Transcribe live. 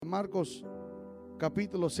Marcos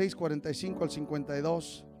capítulo 6, 45 al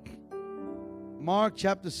 52. Mark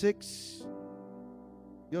chapter 6.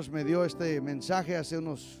 Dios me dio este mensaje hace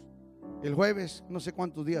el jueves, no sé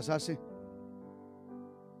cuántos días hace.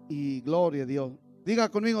 Y gloria a Dios. Diga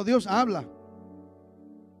conmigo, Dios habla.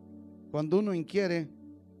 Cuando uno inquiere,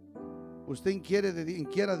 usted inquiera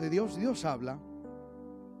de Dios, Dios habla.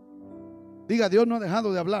 Diga, Dios no ha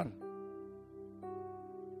dejado de hablar.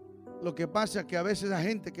 Lo que pasa es que a veces hay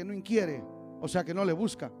gente que no inquiere, o sea que no le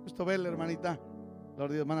busca. Esto ve la hermanita. Gloria a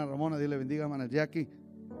Dios, hermana Ramona, Dios le bendiga, hermana Jackie.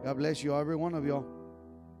 God bless you, every one of you.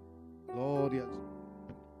 Gloria.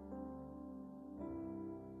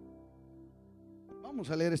 Vamos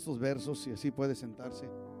a leer estos versos y así puede sentarse.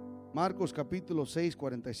 Marcos capítulo 6,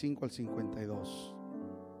 45 al 52.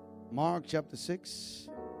 Mark chapter 6.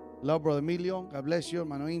 Love brother Emilio, God bless you,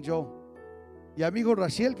 hermano Angel. Y amigo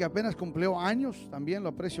Raciel, que apenas cumplió años, también lo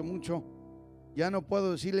aprecio mucho. Ya no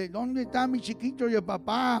puedo decirle, ¿dónde está mi chiquito y el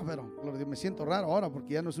papá? Pero me siento raro ahora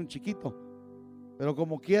porque ya no es un chiquito. Pero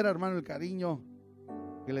como quiera, hermano, el cariño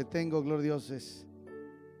que le tengo, gloria a Dios,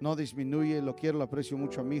 no disminuye. Lo quiero, lo aprecio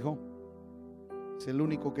mucho a mi hijo. Es el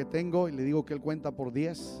único que tengo y le digo que él cuenta por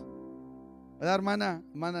 10. ¿Verdad,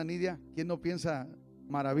 hermana Nidia? ¿Quién no piensa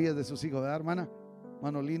maravillas de sus hijos? ¿Verdad, hermana?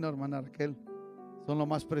 Hermano Lino, hermana Raquel, son lo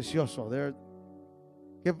más precioso.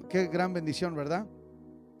 Qué gran bendición, ¿verdad?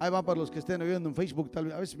 Ahí va para los que estén viendo en Facebook. Tal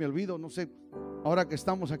vez a veces me olvido, no sé, ahora que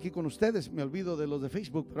estamos aquí con ustedes, me olvido de los de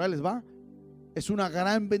Facebook, pero ahí les va. Es una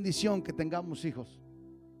gran bendición que tengamos hijos.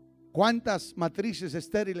 ¿Cuántas matrices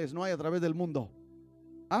estériles no hay a través del mundo?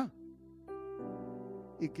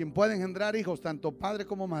 Y quien puede engendrar hijos, tanto padre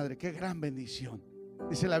como madre, qué gran bendición.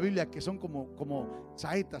 Dice la Biblia que son como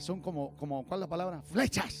saetas, son como, ¿cuál es la palabra?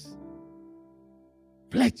 Flechas.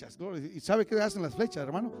 Flechas. ¿Y sabe qué hacen las flechas,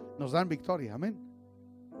 hermano? Nos dan victoria, amén.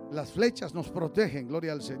 Las flechas nos protegen,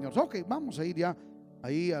 gloria al Señor. Ok, vamos a ir ya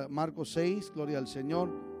ahí a Marcos 6, gloria al Señor.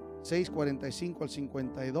 6:45 al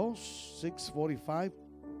 52, 6:45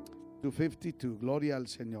 to 52, gloria al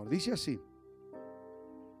Señor. Dice así: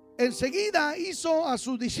 enseguida hizo a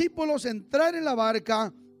sus discípulos entrar en la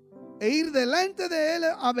barca e ir delante de él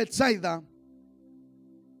a Betsaida.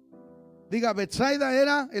 Diga, Betsaida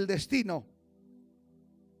era el destino.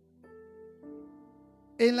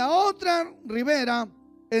 En la otra ribera,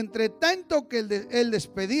 entre tanto que él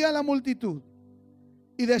despedía a la multitud.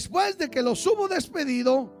 Y después de que los hubo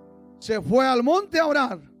despedido, se fue al monte a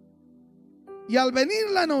orar. Y al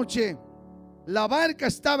venir la noche, la barca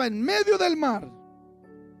estaba en medio del mar.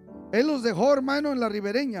 Él los dejó, hermano, en la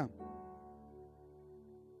ribereña.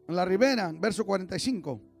 En la ribera, verso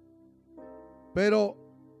 45. Pero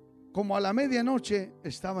como a la medianoche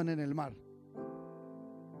estaban en el mar.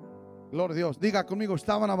 Gloria a Dios. Diga conmigo,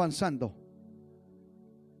 estaban avanzando.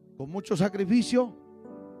 Con mucho sacrificio,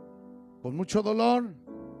 con mucho dolor,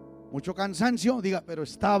 mucho cansancio. Diga, pero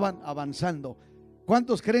estaban avanzando.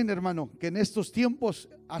 ¿Cuántos creen, hermano, que en estos tiempos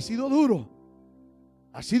ha sido duro?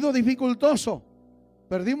 Ha sido dificultoso.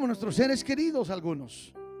 Perdimos nuestros seres queridos,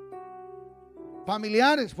 algunos.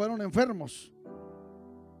 Familiares fueron enfermos.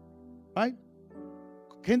 ¿Right?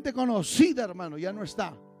 Gente conocida, hermano, ya no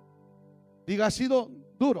está. Diga, ha sido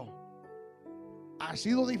duro. Ha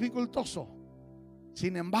sido dificultoso.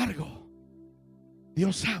 Sin embargo,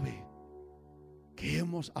 Dios sabe que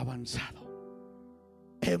hemos avanzado,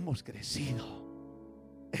 hemos crecido,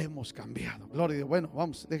 hemos cambiado. Gloria a Dios. Bueno,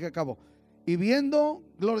 vamos, deje a cabo. Y viendo,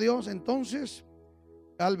 gloria a Dios, entonces,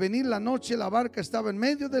 al venir la noche, la barca estaba en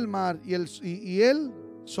medio del mar y él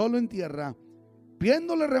solo en tierra.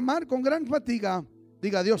 Viéndole remar con gran fatiga,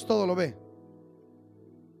 diga, Dios todo lo ve.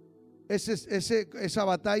 Esa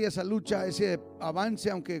batalla, esa lucha, ese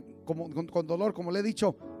avance, aunque con dolor, como le he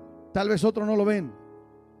dicho, tal vez otros no lo ven.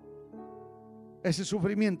 Ese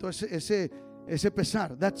sufrimiento, ese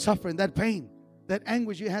pesar, that suffering, that pain, that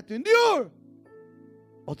anguish you had to endure,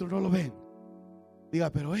 otros no lo ven.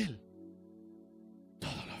 Diga, pero Él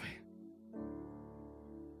todo lo ve.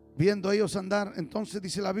 Viendo ellos andar, entonces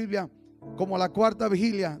dice la Biblia, como a la cuarta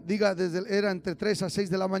vigilia, diga, era entre 3 a 6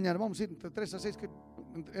 de la mañana. Vamos a ir entre 3 a 6, que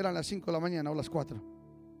eran las 5 de la mañana o las 4.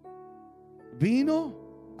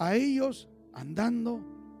 Vino a ellos andando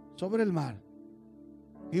sobre el mar.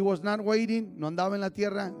 He was not waiting, no andaba en la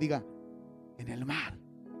tierra, diga, en el mar,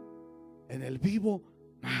 en el vivo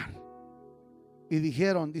mar. Y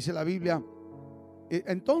dijeron, dice la Biblia,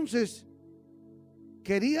 entonces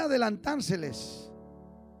quería adelantárseles.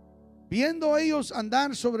 Viendo a ellos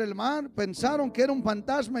andar sobre el mar, pensaron que era un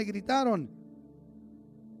fantasma y gritaron,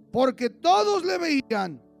 porque todos le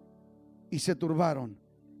veían, y se turbaron.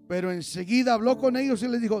 Pero enseguida habló con ellos y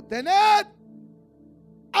les dijo, tened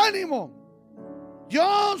ánimo,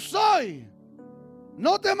 yo soy,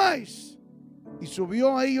 no temáis. Y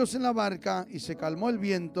subió a ellos en la barca y se calmó el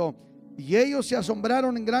viento, y ellos se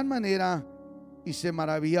asombraron en gran manera y se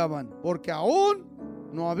maravillaban, porque aún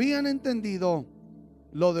no habían entendido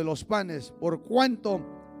lo de los panes, por cuanto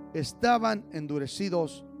estaban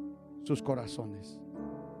endurecidos sus corazones.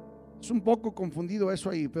 Es un poco confundido eso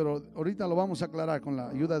ahí, pero ahorita lo vamos a aclarar con la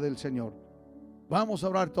ayuda del Señor. Vamos a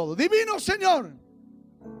orar todo. Divino Señor,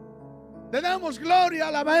 te damos gloria,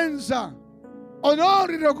 alabanza,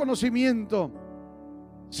 honor y reconocimiento.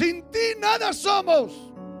 Sin ti nada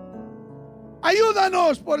somos.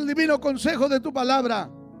 Ayúdanos por el divino consejo de tu palabra.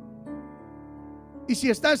 Y si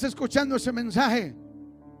estás escuchando ese mensaje,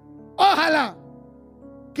 ojalá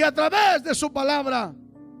que a través de su palabra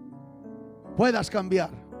puedas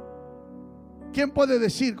cambiar. ¿Quién puede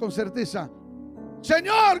decir con certeza: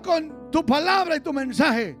 Señor, con tu palabra y tu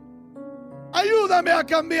mensaje, ayúdame a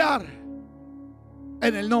cambiar?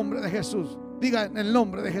 En el nombre de Jesús. Diga: en el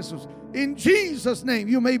nombre de Jesús. In Jesus' name.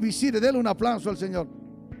 You may be seated. Denle un aplauso al Señor.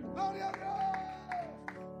 Gloria a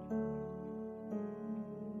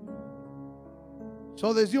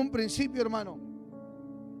Dios. Desde un principio, hermano,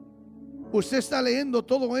 usted está leyendo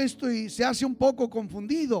todo esto y se hace un poco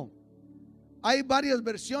confundido. Hay varias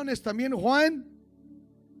versiones también. Juan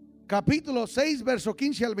capítulo 6 verso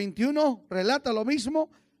 15 al 21 relata lo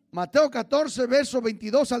mismo. Mateo 14 verso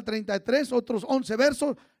 22 al 33, otros 11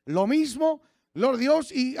 versos, lo mismo. Gloria a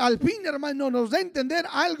Dios. Y al fin, hermano, nos da a entender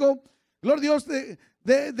algo. Gloria a Dios.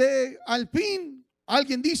 Al fin,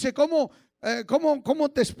 alguien dice: ¿cómo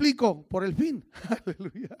te explico? Por el fin.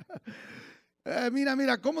 Aleluya.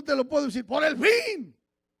 Mira, ¿cómo te lo puedo decir? Por el fin.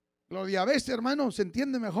 Gloria a veces, hermano, se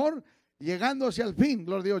entiende mejor llegando hacia el fin.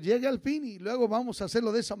 Gloria a Dios, llegue al fin y luego vamos a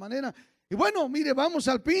hacerlo de esa manera. Y bueno, mire, vamos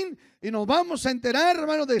al fin y nos vamos a enterar,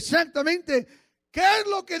 hermano, de exactamente qué es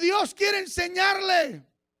lo que Dios quiere enseñarle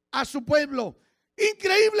a su pueblo.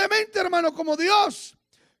 Increíblemente, hermano, como Dios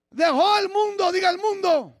dejó al mundo, diga al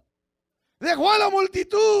mundo, dejó a la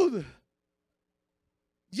multitud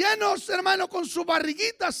llenos, hermano, con su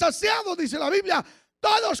barriguita, saciados, dice la Biblia.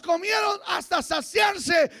 Todos comieron hasta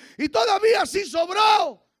saciarse y todavía sí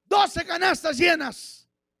sobró 12 canastas llenas.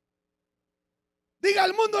 Diga: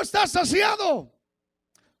 el mundo está saciado.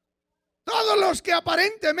 Todos los que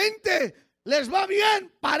aparentemente les va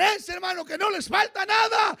bien, parece, hermano, que no les falta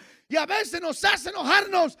nada. Y a veces nos hace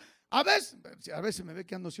enojarnos. A veces me ve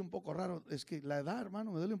que ando así un poco raro. Es que la edad,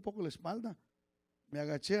 hermano, me duele un poco la espalda. Me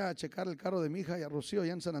agaché a checar el carro de mi hija y a Rocío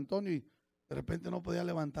allá en San Antonio y de repente no podía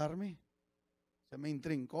levantarme. Se me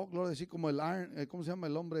intrincó, gloria, así como el iron, ¿cómo se llama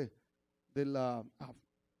el hombre de la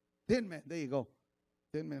Tin Man? There you go.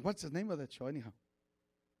 Tin Man. What's the name of that show anyhow?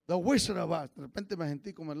 The Wizard of Oz. De repente me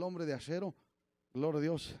sentí como el hombre de acero. Gloria a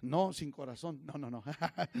Dios. No, sin corazón. No.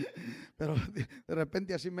 Pero de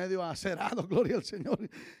repente así medio acerado. Gloria al Señor.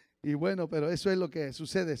 Y bueno, pero eso es lo que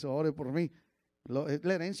sucede. Eso, ore por mí. Es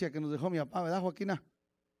la herencia que nos dejó mi papá, ¿verdad, Joaquina?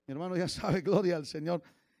 Mi hermano ya sabe, gloria al Señor.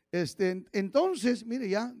 Entonces, mire,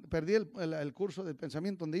 ya perdí el curso del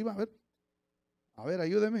pensamiento donde iba. A ver,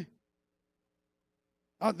 ayúdeme.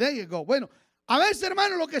 There you go. Bueno, a veces,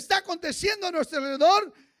 hermano, lo que está aconteciendo a nuestro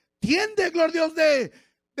alrededor tiende, gloria a Dios,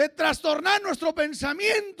 de trastornar nuestro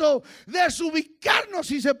pensamiento, de desubicarnos,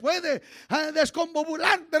 si se puede, a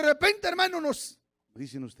desconvobular. De repente, hermano,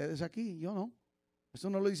 dicen ustedes aquí, yo no. Eso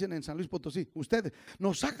no lo dicen en San Luis Potosí. Ustedes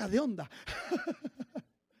nos saca de onda.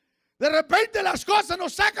 De repente las cosas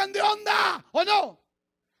nos sacan de onda, ¿o no?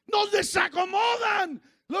 Nos desacomodan,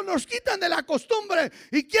 nos quitan de la costumbre.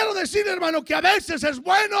 Y quiero decir, hermano, que a veces es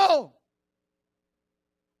bueno.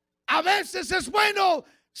 A veces es bueno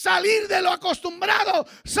salir de lo acostumbrado.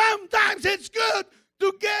 Sometimes it's good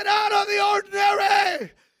to get out of the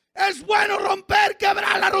ordinary. Es bueno romper,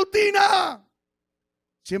 quebrar la rutina.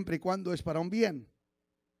 Siempre y cuando es para un bien.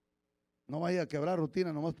 No vaya a quebrar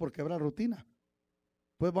rutina nomás por quebrar rutina.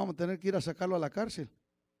 Pues vamos a tener que ir a sacarlo a la cárcel.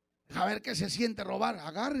 A ver qué se siente robar.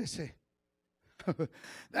 Agárrese.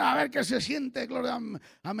 A ver qué se siente, gloria,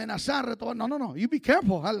 amenazar. No. You be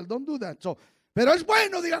careful. Don't do that. Pero es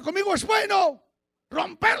bueno, diga conmigo, es bueno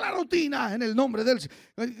romper la rutina en el nombre del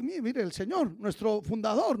Señor. Mire, el Señor, nuestro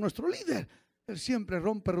fundador, nuestro líder, él siempre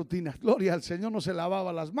rompe rutinas. Gloria al Señor. No se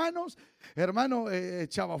lavaba las manos, hermano,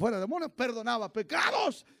 echaba fuera demonios, perdonaba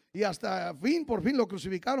pecados. Y hasta por fin lo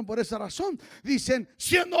crucificaron por esa razón. Dicen,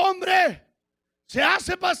 siendo hombre, se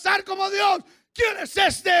hace pasar como Dios. ¿Quién es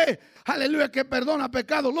este? Aleluya, que perdona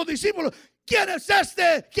pecados. Los discípulos, ¿quién es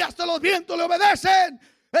este? Que hasta los vientos le obedecen.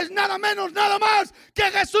 Es nada menos, nada más que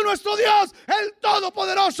Jesús nuestro Dios, el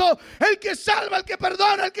Todopoderoso, el que salva, el que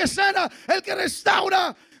perdona, el que sana, el que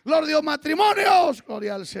restaura. Gloria a Dios, matrimonios.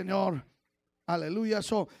 Gloria al Señor. Aleluya.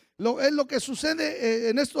 Es lo que sucede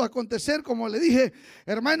en esto acontecer, como le dije,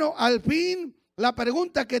 hermano, al fin. La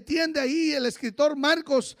pregunta que tiende ahí el escritor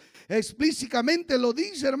Marcos explícitamente lo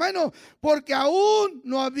dice, hermano, porque aún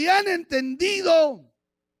no habían entendido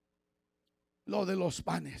lo de los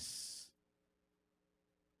panes.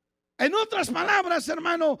 En otras palabras,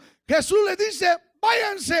 hermano, Jesús les dice,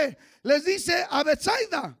 váyanse, les dice a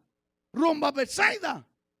Betsaida, rumbo a Betsaida.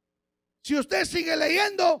 Si usted sigue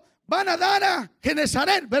leyendo, van a dar a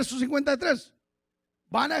Genezaret, verso 53.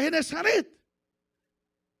 Van a Genezaret.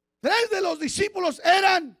 3 de los discípulos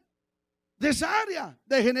eran de esa área,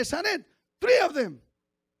 de Genezaret. 3 of them.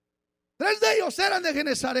 3 de ellos eran de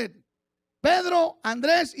Genezaret. Pedro,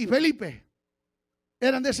 Andrés y Felipe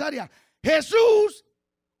eran de esa área. Jesús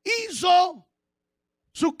hizo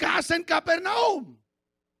su casa en Capernaum.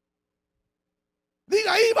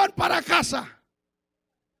 Diga, iban para casa.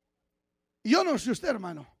 Yo no sé usted,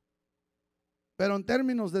 hermano, pero en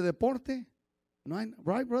términos de deporte, no hay,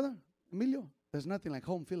 right, brother Emilio? There's nothing like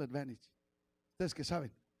home field advantage. Ustedes que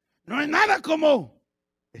saben, no hay nada como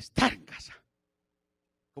estar en casa,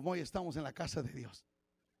 como hoy estamos en la casa de Dios.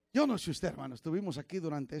 Yo no sé usted, hermano, estuvimos aquí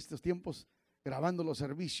durante estos tiempos grabando los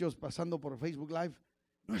servicios, pasando por Facebook Live.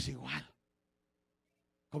 No es igual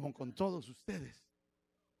como con todos ustedes.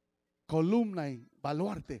 Columna y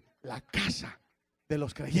baluarte, la casa de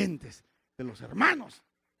los creyentes, de los hermanos,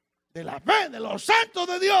 de la fe, de los santos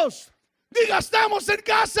de Dios. Diga, estamos en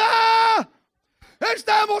casa.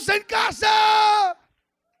 Estamos en casa.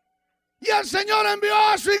 Y el Señor envió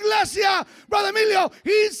a su iglesia, brother Emilio.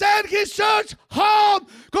 He sent his church home.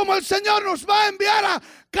 Como el Señor nos va a enviar a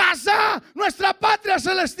casa, nuestra patria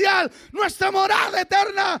celestial, nuestra morada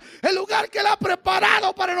eterna, el lugar que Él ha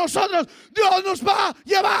preparado para nosotros. Dios nos va a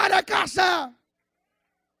llevar a casa.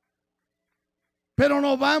 Pero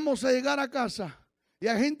no vamos a llegar a casa. Y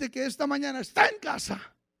hay gente que esta mañana está en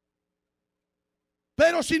casa,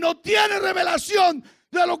 pero si no tiene revelación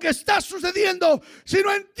de lo que está sucediendo, si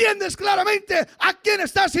no entiendes claramente a quién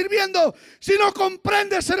está sirviendo, si no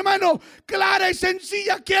comprendes, hermano, clara y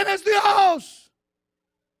sencilla quién es Dios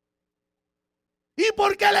y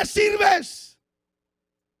por qué le sirves.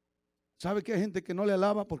 ¿Sabe que hay gente que no le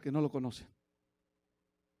alaba porque no lo conoce?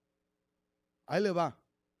 Ahí le va.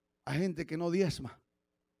 Hay gente que no diezma,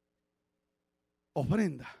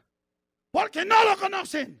 ofrenda, porque no lo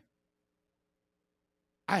conocen.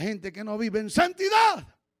 Hay gente que no vive en santidad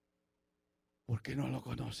porque no lo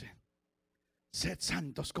conocen. Sed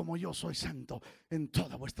santos como yo soy santo en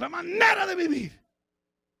toda vuestra manera de vivir.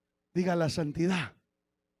 Diga, la santidad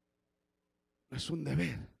no es un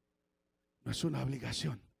deber, no es una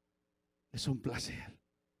obligación, es un placer,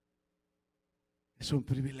 es un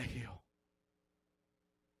privilegio.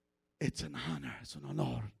 It's an honor, es un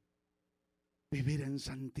honor vivir en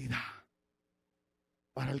santidad.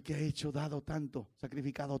 Para el que ha hecho, dado tanto,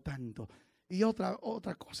 sacrificado tanto. Y otra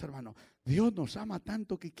cosa, hermano, Dios nos ama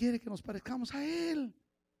tanto que quiere que nos parezcamos a Él.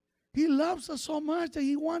 He loves us so much that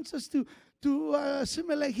He wants us to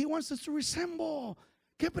assimilate. He wants us to resemble.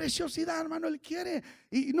 Qué preciosidad, hermano, Él quiere.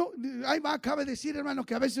 Y no, ahí va, acaba de decir, hermano,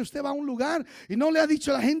 que a veces usted va a un lugar y no le ha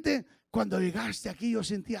dicho a la gente, cuando llegaste aquí yo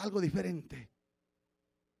sentí algo diferente.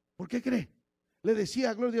 ¿Por qué cree? Le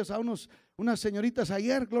decía, gloria a Dios, a unas señoritas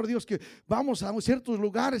ayer, gloria a Dios, que vamos a ciertos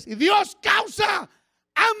lugares y Dios causa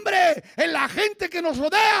hambre en la gente que nos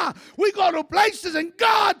rodea. We go to places and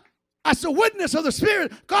God, as a witness of the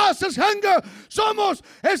Spirit, causes hunger. Somos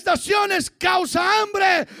estaciones, causa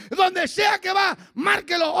hambre. Donde sea que va,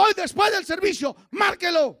 márquelo. Hoy después del servicio,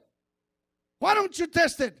 márquelo. Why don't you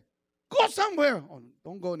test it? Go somewhere. Oh,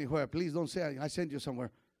 don't go anywhere. Please don't say I sent you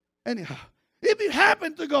somewhere. Anyhow, if you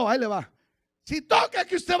happen to go, ahí le va. Si toca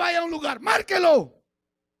que usted vaya a un lugar, márquelo.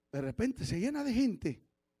 De repente se llena de gente.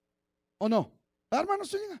 ¿O no? Hermano,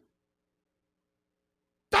 se llena.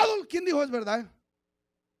 Todo quien dijo es verdad.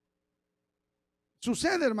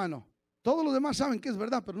 Sucede, hermano. Todos los demás saben que es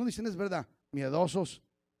verdad, pero no dicen es verdad. Miedosos.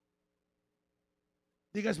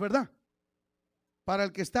 Diga es verdad. Para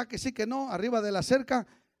el que está que sí que no, arriba de la cerca,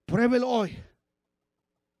 pruébelo hoy.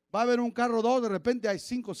 Va a haber un carro 2, de repente hay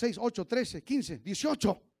 5, 6, 8, 13, 15,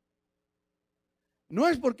 18. No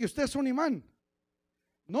es porque usted es un imán.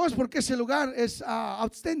 No es porque ese lugar es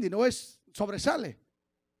outstanding o es sobresale.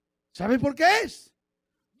 ¿Sabe por qué es?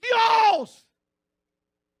 Dios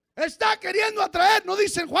está queriendo atraer. No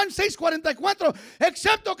dice en Juan 6:44,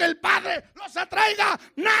 excepto que el Padre los atraiga,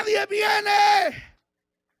 nadie viene.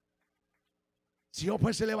 Si yo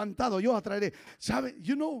fuese levantado, yo atraeré. ¿Sabe?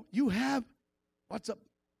 You know, you have what's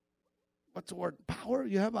the word? Power.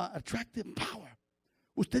 You have attractive power.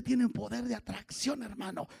 Usted tiene un poder de atracción,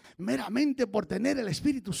 hermano, meramente por tener el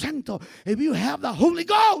Espíritu Santo. If you have the Holy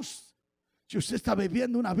Ghost, si usted está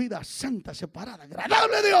viviendo una vida santa, separada,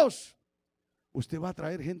 agradable a Dios, usted va a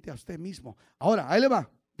traer gente a usted mismo. Ahora, ahí le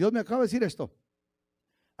va. Dios me acaba de decir esto.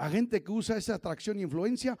 A gente que usa esa atracción e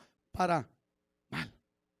influencia para mal.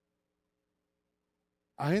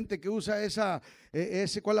 A gente que usa esa,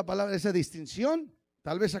 ¿cuál es la palabra? Esa distinción,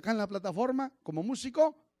 tal vez acá en la plataforma, como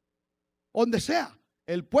músico, donde sea.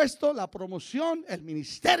 El puesto, la promoción, el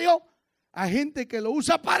ministerio. A gente que lo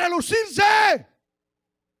usa para lucirse.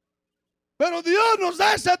 Pero Dios nos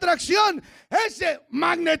da esa atracción, ese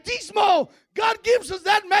magnetismo. God gives us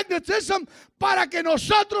that magnetism para que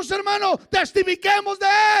nosotros, hermano, testifiquemos de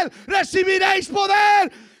Él. Recibiréis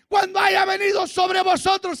poder cuando haya venido sobre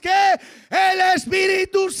vosotros, ¿qué? El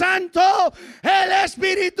Espíritu Santo, el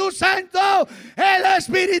Espíritu Santo, el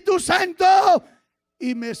Espíritu Santo.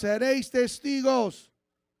 Y me seréis testigos.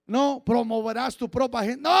 No promoverás tu propia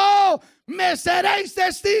gente. No, me seréis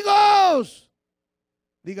testigos.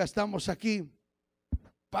 Diga, estamos aquí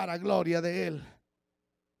para gloria de Él.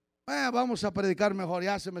 Vamos a predicar mejor,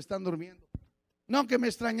 ya se me están durmiendo. No, que me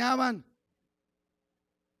extrañaban.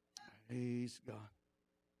 Praise God.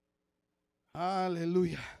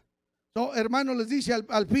 Aleluya. So, hermano, les dice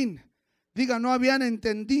al fin, diga, no habían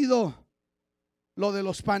entendido lo de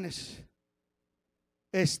los panes.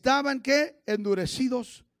 Estaban que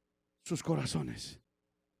endurecidos sus corazones.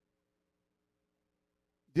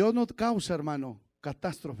 Dios no causa, hermano,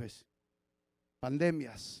 catástrofes,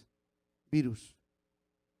 pandemias, virus,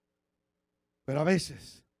 pero a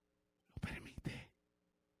veces lo permite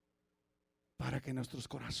para que nuestros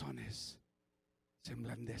corazones se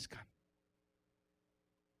emblandezcan.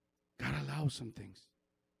 God allows some things.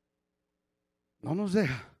 No nos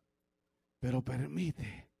deja, pero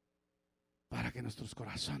permite para que nuestros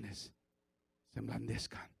corazones se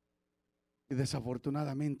emblandezcan. Y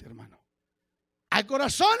desafortunadamente, hermano, hay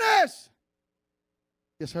corazones,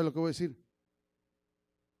 ya sabe lo que voy a decir,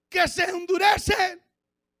 que se endurecen.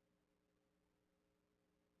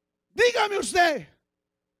 Dígame usted,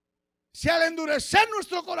 si al endurecer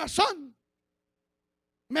nuestro corazón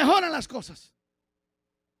mejoran las cosas,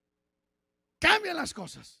 cambian las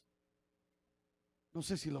cosas. No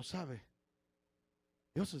sé si lo sabe.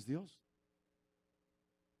 Dios es Dios.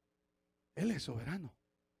 Él es soberano.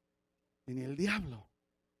 Y ni el diablo,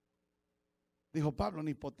 dijo Pablo,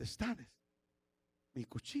 ni potestades, ni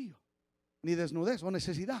cuchillo, ni desnudez o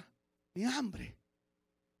necesidad, ni hambre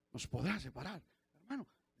nos podrá separar. Hermano,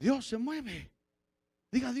 Dios se mueve.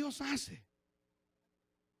 Diga, Dios hace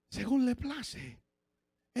según le place.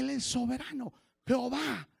 Él es soberano.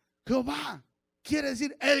 Jehová, Jehová quiere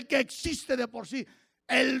decir el que existe de por sí,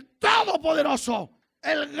 el todopoderoso,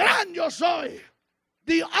 el gran yo soy,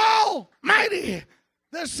 the almighty,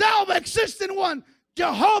 the self-existent one,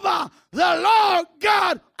 Jehovah, the Lord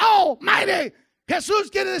God Almighty. Jesús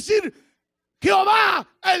quiere decir Jehová,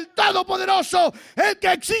 el todopoderoso, el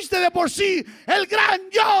que existe de por sí, el gran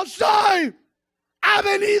yo soy, ha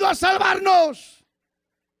venido a salvarnos.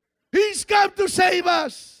 He's come to save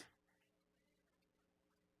us.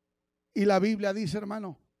 Y la Biblia dice,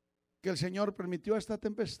 hermano, que el Señor permitió esta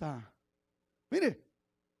tempestad. Mire,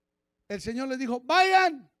 el Señor les dijo,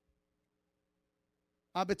 vayan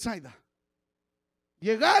a Betsaida.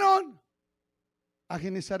 Llegaron a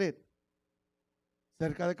Genezaret,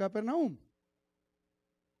 cerca de Capernaum.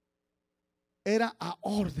 Era a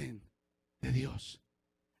orden de Dios.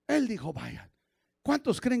 Él dijo, vayan.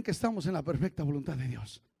 ¿Cuántos creen que estamos en la perfecta voluntad de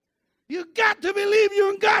Dios? You got to believe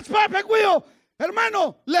you're in God's perfect will.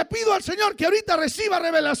 Hermano, le pido al Señor que ahorita reciba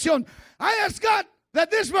revelación. I ask God that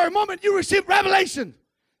this very moment you receive revelation.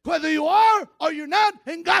 Whether you are or you're not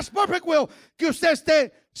in God's perfect will. Que usted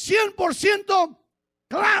esté 100%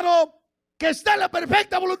 claro que está en la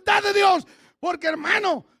perfecta voluntad de Dios. Porque,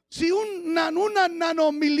 hermano, si un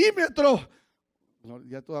nanomilímetro,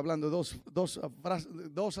 ya estoy hablando de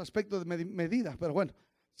dos aspectos de medida, pero bueno,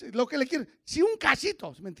 lo que le quiero, si un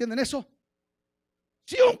cachito, ¿me entienden eso?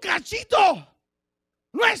 Si un cachito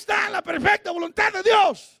no está en la perfecta voluntad de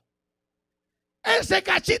Dios, ese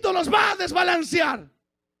cachito los va a desbalancear.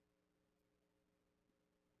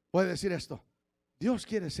 Puede decir esto: Dios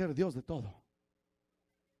quiere ser Dios de todo,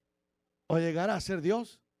 o llegará a ser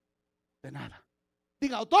Dios de nada.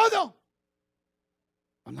 Diga, o todo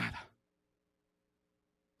o nada.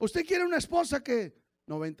 Usted quiere una esposa que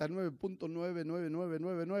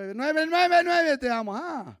 99.9999999 te amo.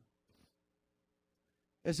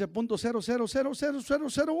 Ese punto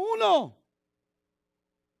 0.0000001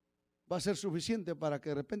 va a ser suficiente para que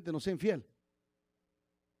de repente no sea infiel.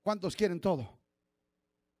 ¿Cuántos quieren todo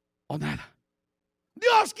o nada?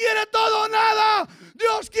 Dios quiere todo o nada.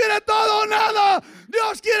 Dios quiere todo o nada.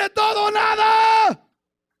 Dios quiere todo o nada.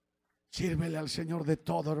 Sírvele al Señor de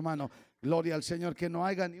todo, hermano. Gloria al Señor. Que no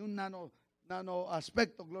haya ni un nano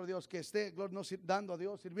aspecto, gloria a Dios, que esté no, dando a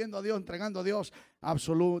Dios, sirviendo a Dios, entregando a Dios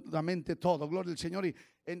absolutamente todo. Gloria al Señor. Y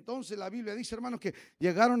entonces la Biblia dice, hermano, que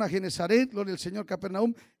llegaron a Genezaret, gloria al Señor,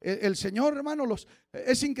 Capernaum. El Señor, hermano,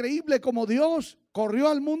 es increíble como Dios corrió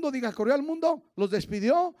al mundo, corrió al mundo, los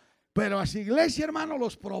despidió. Pero a su iglesia, hermano,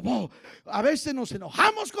 los probó. A veces nos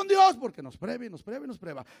enojamos con Dios porque nos prueba y nos prueba y nos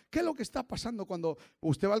prueba. ¿Qué es lo que está pasando cuando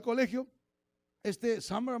usted va al colegio?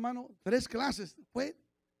 Summer, hermano, 3 clases. Fue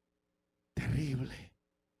terrible.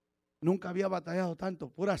 Nunca había batallado tanto.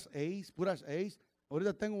 Puras A's, puras A's.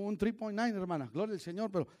 Ahorita tengo un 3.9, hermana. Gloria al Señor.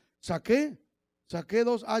 Pero saqué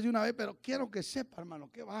 2 A's y una B. Pero quiero que sepa, hermano,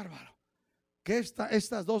 qué bárbaro. Que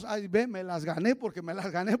estas 2 A y B me las gané porque me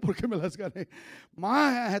las gané. It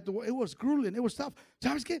was grueling, it was tough.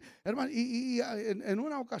 ¿Sabes qué, hermano? Y en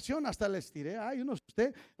una ocasión hasta les tiré a unos de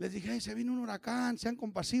ustedes, les dije, se vino un huracán, sean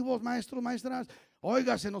compasivos, maestros, maestras.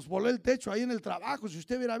 Oiga, se nos voló el techo ahí en el trabajo. Si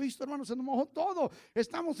usted hubiera visto, hermano, se nos mojó todo.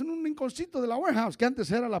 Estamos en un rinconcito de la warehouse que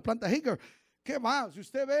antes era la planta Higger. ¿Qué va? Si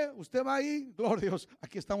usted ve, usted va ahí, gloria a Dios,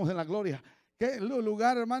 aquí estamos en la gloria. ¿Qué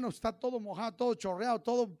lugar, hermano? Está todo mojado, todo chorreado,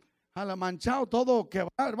 todo a la manchado, todo que va,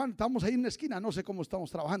 hermano. Estamos ahí en la esquina, no sé cómo estamos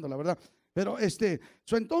trabajando, la verdad. Pero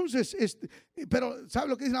entonces, pero ¿sabe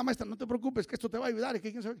lo que dice la maestra? No te preocupes, que esto te va a ayudar. Y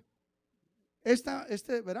que quién sabe.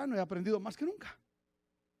 Este verano he aprendido más que nunca.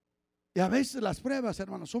 Y a veces las pruebas,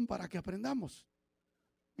 hermanos, son para que aprendamos.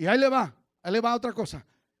 Y ahí le va otra cosa.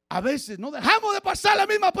 A veces no dejamos de pasar la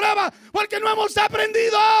misma prueba porque no hemos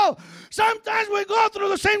aprendido. Sometimes we go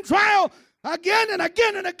through the same trial again and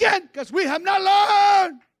again and again because we have not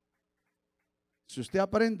learned. Si usted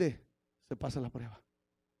aprende, se pasa la prueba.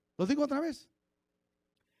 Lo digo otra vez.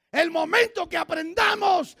 El momento que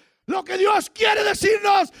aprendamos lo que Dios quiere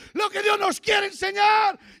decirnos, lo que Dios nos quiere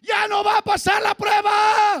enseñar, ya no va a pasar la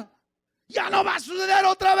prueba. Ya no va a suceder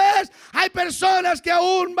otra vez. Hay personas que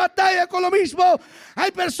aún batallan con lo mismo.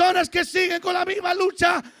 Hay personas que siguen con la misma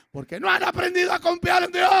lucha porque no han aprendido a confiar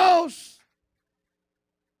en Dios.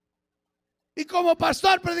 Y como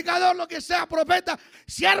pastor, predicador, lo que sea, profeta,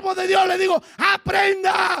 siervo de Dios, le digo,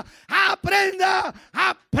 aprenda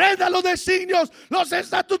los designios, los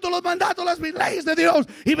estatutos, los mandatos, las leyes de Dios,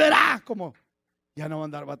 y verá cómo ya no va a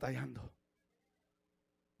andar batallando.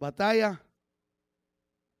 Batalla,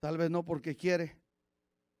 tal vez no porque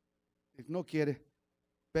no quiere,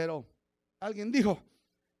 pero alguien dijo,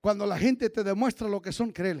 cuando la gente te demuestra lo que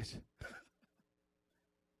son, créeles.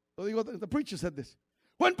 Lo digo, the preacher said this.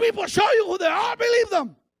 When people show you who they are, believe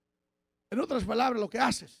them. En otras palabras, lo que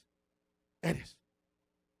haces, eres.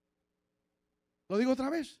 Lo digo otra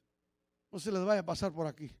vez. No se les vaya a pasar por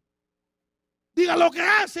aquí. Diga lo que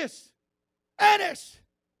haces, eres.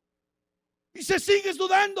 Y si sigues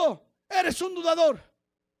dudando, eres un dudador.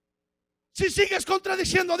 Si sigues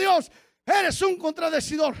contradiciendo a Dios, eres un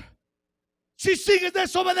contradecidor. Si sigues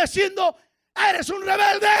desobedeciendo, eres un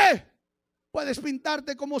rebelde. Puedes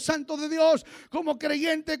pintarte como santo de Dios, como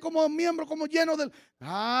creyente, como miembro, como lleno del...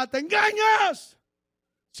 te engañas.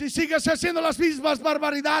 Si sigues haciendo las mismas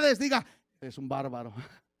barbaridades, diga, eres un bárbaro,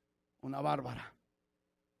 una bárbara.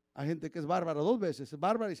 Hay gente que es bárbara 2 veces, es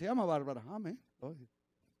bárbara y se llama bárbara. Amén. Don't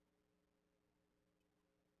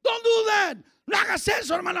do that. No hagas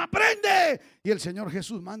eso, hermano, aprende. Y el Señor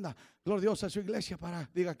Jesús manda, gloria a Dios, a su iglesia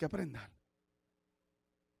diga que aprendan,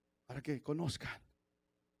 para que conozcan.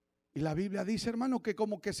 Y la Biblia dice, hermano, que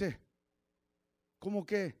como que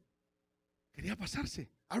quería pasarse.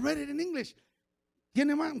 I read it in English.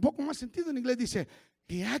 Tiene un poco más sentido en inglés. Dice,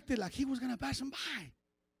 he acted like he was going to pass him by.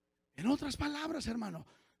 En otras palabras, hermano,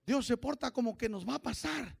 Dios se porta como que nos va a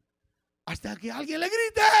pasar hasta que alguien le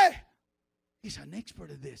grite. He's an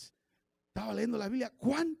expert at this. Estaba leyendo la Biblia.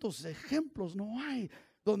 ¿Cuántos ejemplos no hay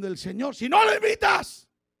donde el Señor, si no lo invitas,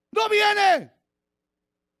 no viene?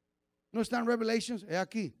 No está en Revelations, es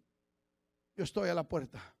aquí. Yo estoy a la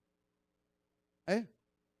puerta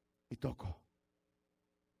y toco.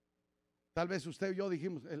 Tal vez usted y yo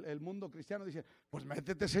dijimos, el mundo cristiano dice, pues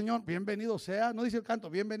métete, Señor, bienvenido seas. No dice el canto,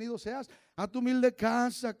 bienvenido seas a tu humilde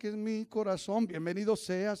casa que es mi corazón. Bienvenido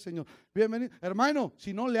seas, Señor, bienvenido. Hermano,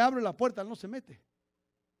 si no le abre la puerta, Él no se mete.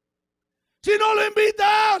 Si no lo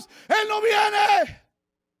invitas, Él no viene.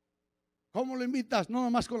 ¿Cómo lo invitas? No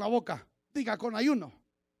nomás con la boca, diga con ayuno,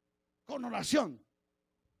 con oración,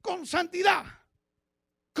 con santidad,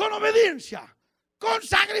 con obediencia, con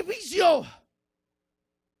sacrificio,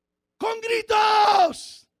 con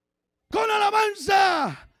gritos, con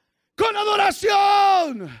alabanza, con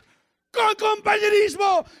adoración, con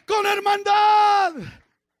compañerismo, con hermandad.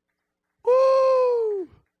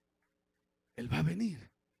 Él va a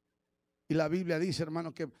venir. Y la Biblia dice,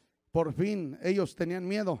 hermano, que por fin ellos tenían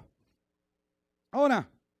miedo. Ahora,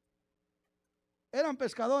 eran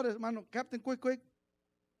pescadores, hermano. Captain Quick.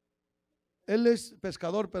 Él es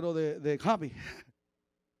pescador, pero de hobby.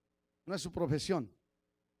 No es su profesión.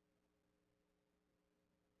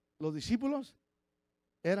 Los discípulos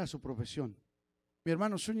era su profesión. Mi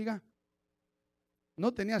hermano Zúñiga,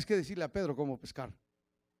 no tenías que decirle a Pedro cómo pescar.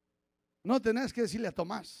 No tenías que decirle a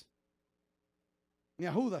Tomás, ni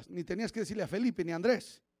a Judas, ni tenías que decirle a Felipe, ni a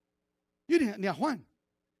Andrés, ni a Juan.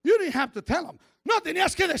 You didn't have to tell them. No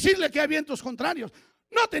tenías que decirle que hay vientos contrarios.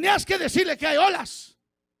 No tenías que decirle que hay olas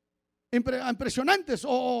impresionantes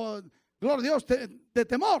o gloria a Dios, de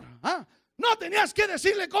temor. No tenías que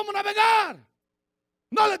decirle cómo navegar.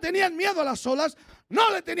 No le tenían miedo a las olas,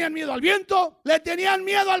 no le tenían miedo al viento, le tenían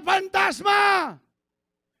miedo al fantasma.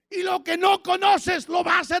 Y lo que no conoces lo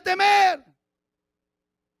vas a temer.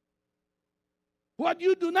 What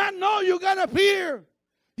you do not know, you're gonna fear.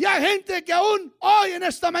 Y hay gente que aún hoy en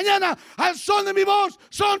esta mañana, al son de mi voz,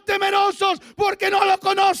 son temerosos porque no lo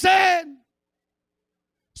conocen.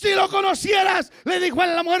 Si lo conocieras, le dijo a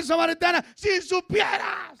la mujer samaritana, si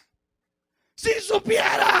supieras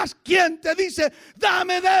quién te dice,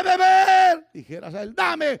 dame de beber, dijeras a él,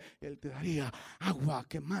 dame, él te daría agua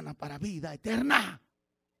que emana para vida eterna.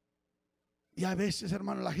 Y a veces,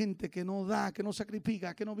 hermano, la gente que no da, que no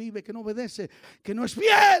sacrifica, que no vive, que no obedece, que no es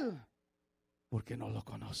fiel, porque no lo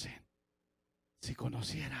conocen. Si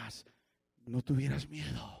conocieras, no tuvieras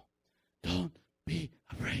miedo. Don't be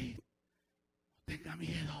afraid. No tenga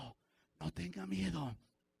miedo, no tenga miedo.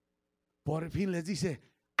 Por fin les dice,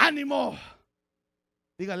 ánimo.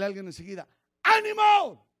 Dígale a alguien enseguida,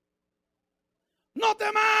 ánimo. No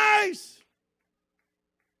temáis,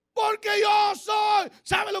 porque yo soy.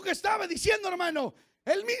 ¿Sabe lo que estaba diciendo, hermano?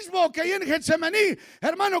 El mismo que ahí en Getsemaní,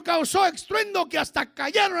 hermano, causó estruendo que hasta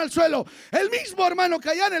cayeron al suelo. El mismo, hermano, que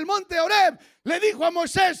allá en el monte Horeb le dijo a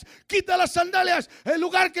Moisés, quita las sandalias, el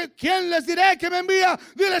lugar que, ¿quién les diré que me envía?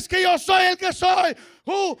 Diles que yo soy el que soy.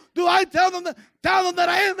 Who do I tell them that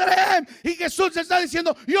I am? Y Jesús está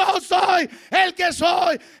diciendo, yo soy el que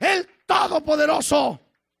soy, el Todopoderoso.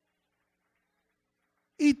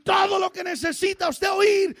 Y todo lo que necesita usted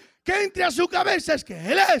oír, que entre a su cabeza, es que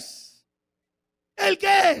Él es el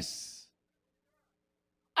que es.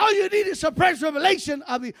 All you need is a fresh revelation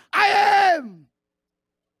of the I am.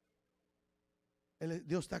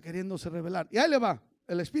 Dios está queriéndose revelar. Y ahí le va.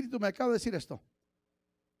 El Espíritu me acaba de decir esto.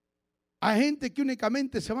 Hay gente que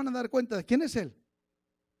únicamente se van a dar cuenta de quién es Él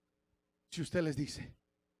si usted les dice.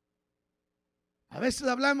 A veces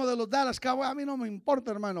hablamos de los Dallas Cowboys. A mí no me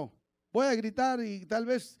importa, hermano. Voy a gritar y tal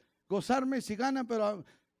vez gozarme si ganan, pero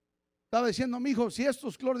estaba diciendo, mi hijo, si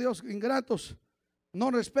estos, gloria a Dios, ingratos no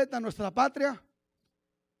respetan nuestra patria,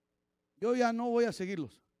 yo ya no voy a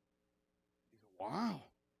seguirlos. Wow,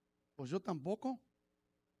 pues yo tampoco.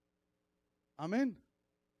 Amén.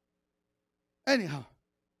 Anyhow,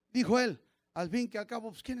 dijo él, al fin que al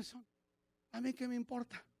cabo, pues ¿quiénes son? A mí qué me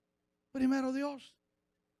importa. Primero Dios,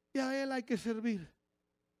 y a Él hay que servir.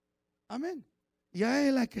 Amén. Y a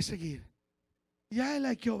Él hay que seguir, y a Él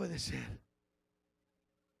hay que obedecer.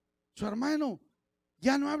 Su hermano,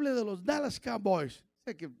 ya no hable de los Dallas Cowboys.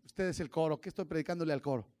 Sé que usted es el coro, que estoy predicándole al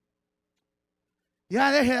coro.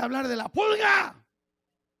 Ya deje de hablar de la pulga.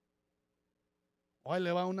 Hoy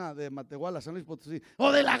le va una de Matehuala, San Luis Potosí.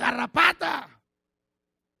 O de la garrapata.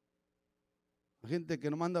 La gente que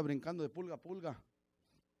no manda brincando de pulga a pulga.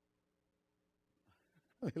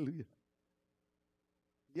 Aleluya.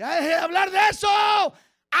 Ya deje de hablar de eso.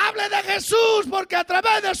 Hable de Jesús, porque a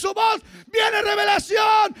través de su voz viene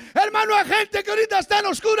revelación. Hermano, hay gente que ahorita está en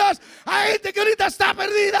oscuras, hay gente que ahorita está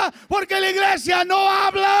perdida, porque la iglesia no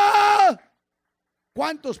habla.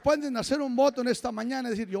 ¿Cuántos pueden hacer un voto en esta mañana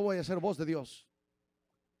y decir, yo voy a ser voz de Dios?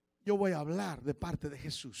 Yo voy a hablar de parte de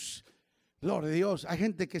Jesús. Gloria a Dios. Hay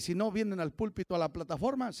gente que si no vienen al púlpito, a la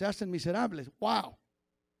plataforma, se hacen miserables. Wow.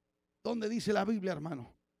 ¿Dónde dice la Biblia,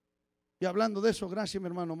 hermano? Y hablando de eso, gracias mi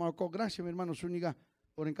hermano Marco, gracias mi hermano Zúñiga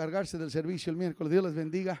por encargarse del servicio el miércoles. Dios les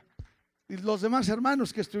bendiga. Y los demás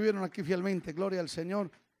hermanos que estuvieron aquí fielmente, gloria al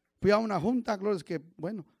Señor. Fui a una junta, gloria, que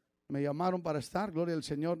bueno, me llamaron para estar, gloria al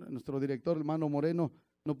Señor. Nuestro director, hermano Moreno,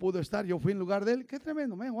 no pudo estar, yo fui en lugar de él. Qué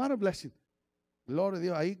tremendo, man, what a blessing. Gloria a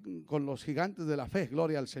Dios, ahí con los gigantes de la fe,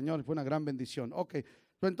 gloria al Señor, fue una gran bendición. Ok,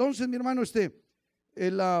 entonces mi hermano, es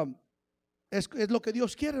lo que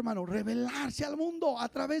Dios quiere, hermano, revelarse al mundo a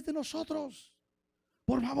través de nosotros.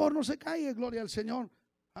 Por favor, no se caiga, gloria al Señor.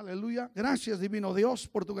 Aleluya. Gracias, divino Dios,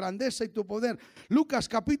 por tu grandeza y tu poder. Lucas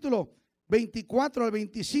capítulo 24 al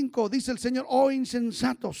 25, dice el Señor: oh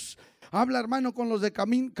insensatos. Habla, hermano, con los de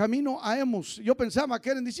camino a Emus. Yo pensaba que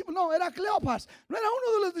eran discípulos. No, era Cleopas. No era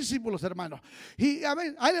uno de los discípulos, hermano. Y a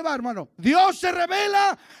ver, ahí le va, hermano. Dios se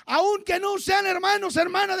revela, aunque no sean hermanos,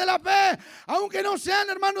 hermanas de la fe, aunque no sean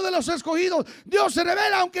hermanos de los escogidos. Dios se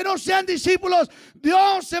revela, aunque no sean discípulos.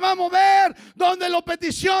 Dios se va a mover donde lo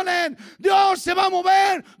peticionen. Dios se va a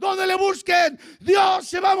mover donde le busquen. Dios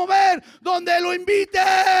se va a mover donde lo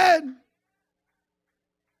inviten.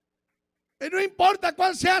 Y no importa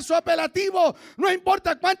cuál sea su apelativo, no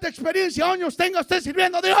importa cuánta experiencia o años tenga usted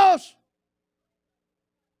sirviendo a Dios,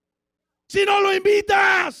 si no lo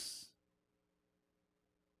invitas,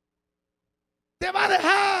 te va a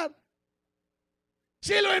dejar.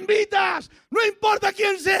 Si lo invitas, no importa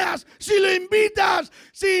quién seas, si lo invitas,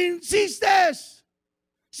 si insistes,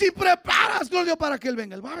 si preparas, gloria, para que Él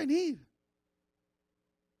venga, Él va a venir.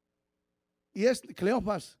 Y es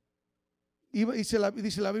Cleopas. Dice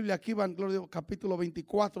la Biblia, aquí iban, capítulo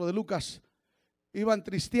 24 de Lucas, iban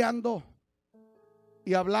tristeando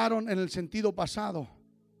y hablaron en el sentido pasado.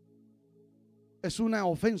 Es una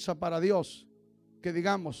ofensa para Dios que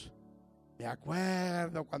digamos: me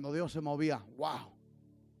acuerdo cuando Dios se movía. Wow.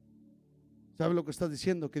 ¿Sabe lo que estás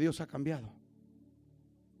diciendo? Que Dios ha cambiado,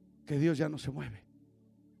 que Dios ya no se mueve.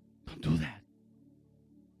 Don't do that.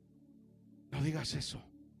 No digas eso.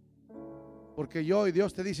 Porque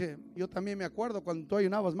Dios te dice: yo también me acuerdo cuando tú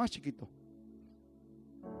ayunabas más, chiquito.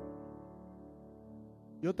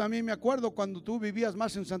 Yo también me acuerdo cuando tú vivías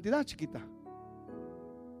más en santidad, chiquita.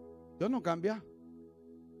 Dios no cambia.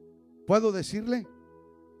 ¿Puedo decirle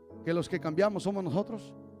que los que cambiamos somos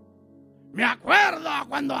nosotros? Me acuerdo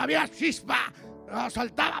cuando había chispa,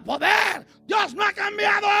 saltaba poder. Dios no ha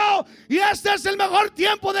cambiado. Y este es el mejor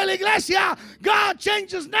tiempo de la iglesia. God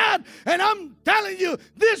changes not. And I'm telling you,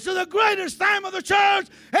 this is the greatest time of the church.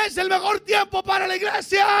 Es el mejor tiempo para la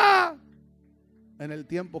iglesia. En el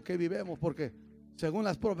tiempo que vivimos, porque según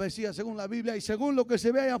las profecías, según la Biblia y según lo que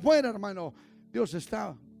se ve allá afuera, hermano, Dios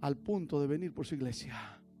está al punto de venir por su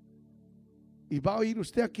iglesia. Y va a oír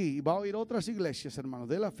usted aquí, y va a oír otras iglesias, hermanos,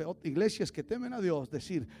 de la fe, iglesias que temen a Dios,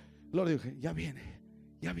 decir: gloria a Dios, ya viene,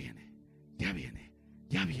 ya viene, ya viene,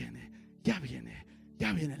 ya viene, ya viene,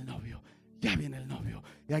 ya viene el novio, ya viene el novio.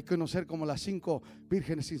 Y hay que conocer como las 5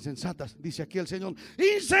 vírgenes insensatas. Dice aquí el Señor: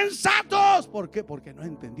 insensatos. ¿Por qué? Porque no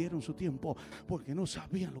entendieron su tiempo, porque no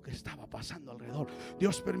sabían lo que estaba pasando alrededor.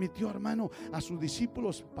 Dios permitió, hermano, a sus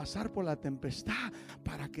discípulos pasar por la tempestad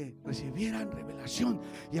para que recibieran revelación.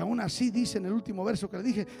 Y aún así, dice en el último verso que le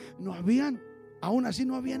dije, aún así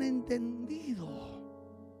no habían entendido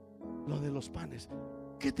lo de los panes.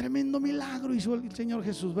 Qué tremendo milagro hizo el Señor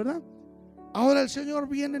Jesús, ¿verdad? Ahora el Señor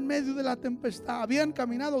viene en medio de la tempestad. Habían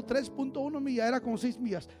caminado 3.1 millas, era como 6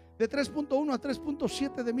 millas. De 3.1 a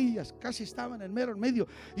 3.7 de millas. Casi estaban en medio.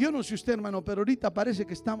 Yo no sé usted, hermano, pero ahorita parece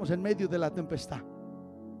que estamos en medio de la tempestad.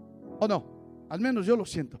 ¿O no? Al menos yo lo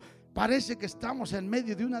siento. Parece que estamos en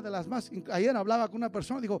medio de una de las más. Ayer hablaba con una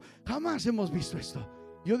persona y dijo: jamás hemos visto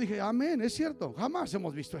esto. Yo dije: amén, es cierto, jamás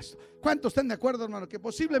hemos visto esto. ¿Cuántos están de acuerdo, hermano, que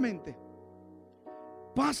posiblemente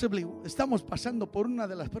estamos pasando por una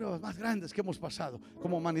de las pruebas más grandes que hemos pasado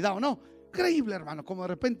como humanidad, ¿o no? Increíble, hermano, como de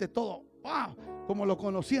repente todo, wow, como lo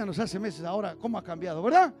conocíamos hace meses, ahora cómo ha cambiado,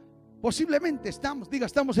 ¿verdad? Posiblemente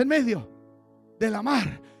estamos en medio de la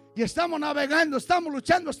mar y estamos navegando, estamos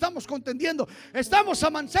luchando, estamos contendiendo, estamos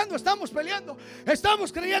avanzando, estamos peleando,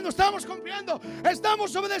 estamos creyendo, estamos confiando,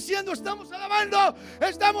 estamos obedeciendo, estamos alabando,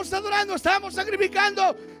 estamos adorando, estamos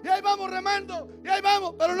sacrificando, y ahí vamos remando, y ahí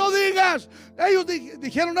vamos. Pero no digas, ellos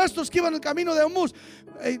dijeron a estos que iban en el camino de Humus,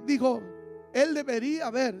 dijo: él debería,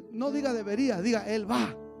 a ver, no diga debería, diga él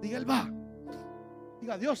va, diga él va,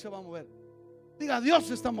 diga Dios se va a mover, diga Dios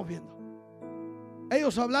se está moviendo.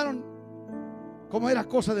 Ellos hablaron como era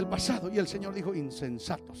cosa del pasado, y el Señor dijo: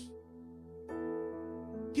 insensatos.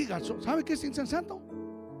 ¿Sabe qué es insensato?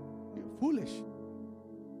 Foolish.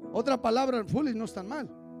 Otra palabra, foolish, no es tan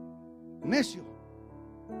mal. Necio.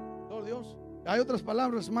 Gloria a Dios. Hay otras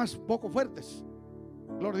palabras más poco fuertes,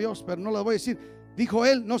 gloria a Dios, pero no las voy a decir. Dijo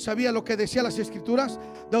él: no sabía lo que decía las escrituras.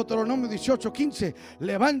 Deuteronomio 18:15: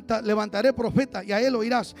 levantaré profeta y a él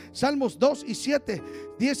oirás. Salmos 2 y 7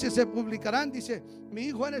 dice: se publicarán, dice, mi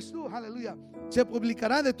hijo eres tú, aleluya, se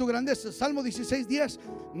publicará de tu grandeza. Salmo 16:10: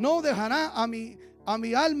 no dejará a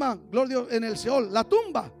mi alma, gloria a Dios, en el Seol, la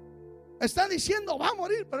tumba. Está diciendo va a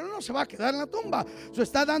morir, pero no se va a quedar en la tumba. Eso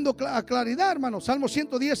está dando claridad, hermano. Salmo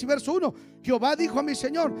 110 y verso 1. Jehová dijo a mi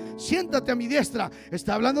Señor, siéntate a mi diestra.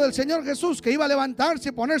 Está hablando del Señor Jesús, que iba a levantarse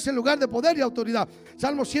y ponerse en lugar de poder y autoridad.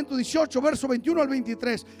 Salmo 118, verso 21 al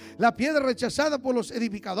 23. La piedra rechazada por los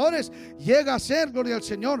edificadores llega a ser, gloria al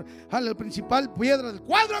Señor, la principal piedra del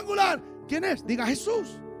cuadrangular. ¿Quién es? Diga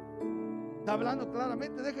Jesús. Está hablando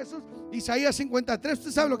claramente de Jesús. Isaías 53,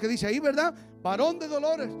 usted sabe lo que dice ahí, ¿verdad? Varón de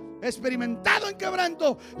dolores, experimentado en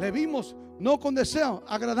quebranto. Le vimos no con deseo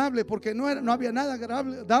agradable, porque no había nada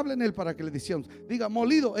agradable en él para que le decíamos. Diga,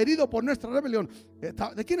 molido, herido por nuestra rebelión.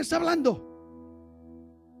 ¿De quién está hablando?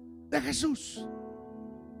 De Jesús.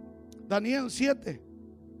 Daniel 7,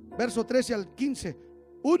 verso 13 al 15.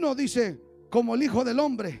 Uno dice, como el Hijo del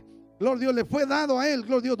Hombre, gloria a Dios, le fue dado a él,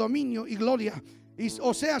 gloria a Dios, dominio y gloria. Y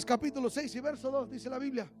Oseas capítulo 6 y verso 2 dice la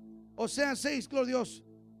Biblia. Oseas 6, gloria a Dios,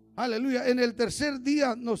 aleluya. En el tercer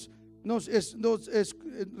día nos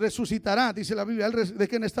resucitará, dice la Biblia. ¿De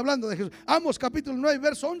quién está hablando? De Jesús. Amos capítulo 9,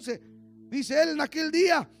 verso 11. Dice él, en aquel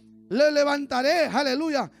día le levantaré,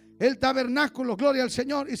 aleluya, el tabernáculo, gloria al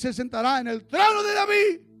Señor, y se sentará en el trono de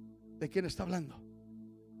David. ¿De quién está hablando?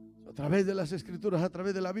 A través de las escrituras, a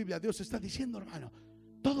través de la Biblia, Dios está diciendo, hermano,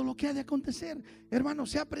 todo lo que ha de acontecer, hermano,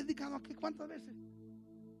 se ha predicado aquí ¿cuántas veces?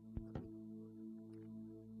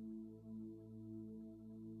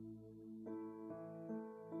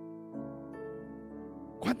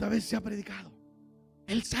 ¿Cuántas veces se ha predicado?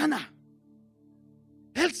 Él sana,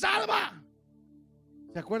 Él salva.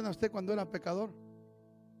 ¿Se acuerda usted cuando era pecador?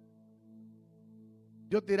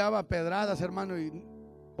 Yo tiraba pedradas, hermano, y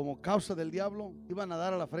como causa del diablo iban a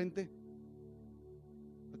dar a la frente.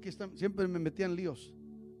 Aquí están, siempre me metía en líos.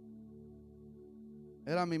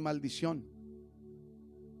 Era mi maldición.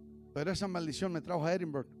 Pero esa maldición me trajo a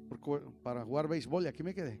Edinburgh para jugar béisbol y aquí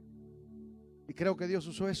me quedé. Y creo que Dios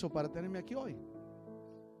usó eso para tenerme aquí hoy.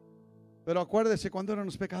 Pero acuérdese cuando eran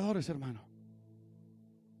los pecadores, hermano.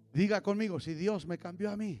 Diga conmigo, si Dios me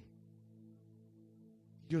cambió a mí,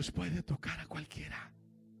 Dios puede tocar a cualquiera.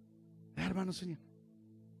 Hermano, Señor,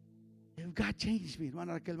 God changed me,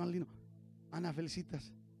 hermana Raquel Malino. Ana,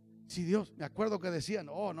 felicitas. Si Dios, me acuerdo que decían,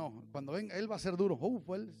 oh no, cuando venga Él va a ser duro.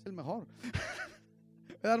 Pues Él es el mejor.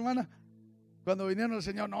 ¿Verdad, hermana? Cuando vinieron el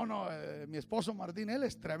Señor, mi esposo Martín, Él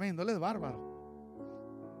es tremendo, Él es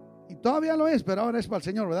bárbaro. Y todavía lo es, pero ahora es para el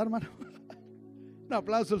Señor, ¿verdad, hermano? Un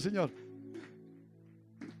aplauso al Señor.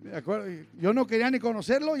 Me acuerdo, yo no quería ni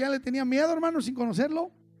conocerlo, ya le tenía miedo, hermano, sin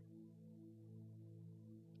conocerlo.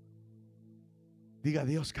 Diga,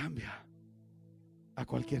 Dios cambia a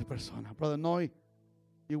cualquier persona. Brother Noy,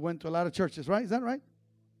 you went to a lot of churches, right? Is that right?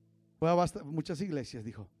 Fue a muchas iglesias,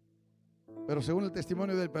 dijo. Pero según el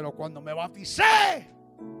testimonio de él, pero cuando me bauticé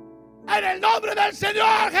en el nombre del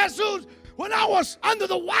Señor Jesús, when I was under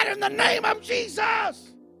the water in the name of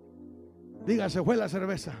Jesus. Diga, se fue la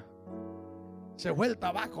cerveza, se fue el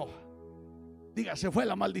tabaco. Diga, se fue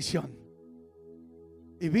la maldición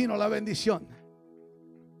y vino la bendición.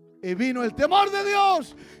 Y vino el temor de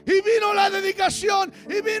Dios, y vino la dedicación,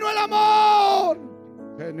 y vino el amor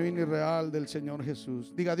genuino y real del Señor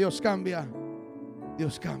Jesús. Diga, Dios cambia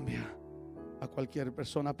a cualquier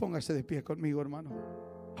persona. Póngase de pie conmigo, hermano.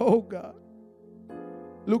 Oh God.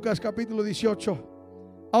 Lucas capítulo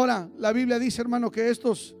 18. Ahora la Biblia dice, hermano, que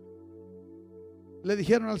estos le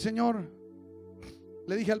dijeron al Señor,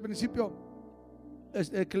 le dije al principio,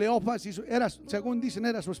 Cleofas, según dicen,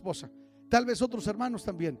 era su esposa. Tal vez otros hermanos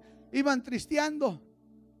también iban tristeando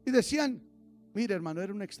y decían, mire, hermano,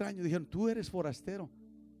 era un extraño. Dijeron, tú eres forastero.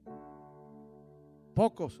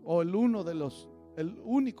 Pocos, o el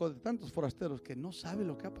único de tantos forasteros que no sabe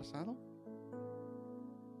lo que ha pasado.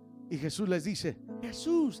 Y Jesús les dice,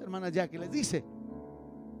 hermana Jackie, les dice,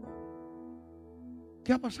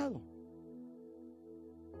 ¿qué ha pasado?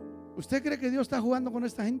 ¿Usted cree que Dios está jugando con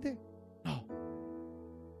esta gente? No.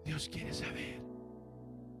 Dios quiere saber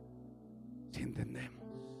si entendemos.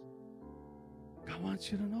 God wants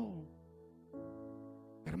you to know.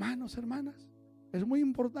 Hermanos, hermanas, es muy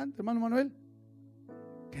importante, hermano Manuel,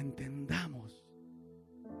 que entendamos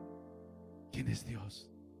quién es Dios.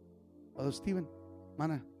 Brother Steven,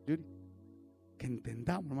 hermana Judy, que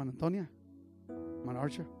entendamos, hermana Antonia, hermana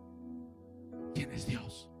Archer, quién es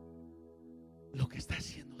Dios, lo que está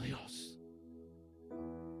haciendo Dios.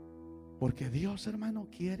 Porque Dios, hermano,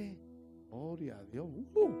 quiere, gloria a Dios.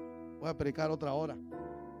 Voy a predicar otra hora.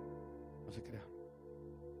 No se crea.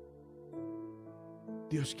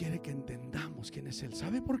 Dios quiere que entendamos quién es Él.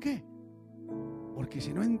 ¿Sabe por qué? Porque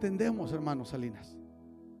si no entendemos, hermanos Salinas,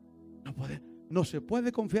 no se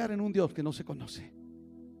puede confiar en un Dios que no se conoce.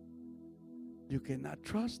 You cannot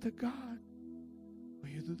trust a God.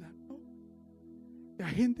 Will you do that? No. Y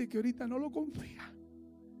hay gente que ahorita no lo confía.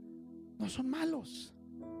 No son malos.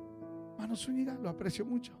 Hermano Zúñiga, lo aprecio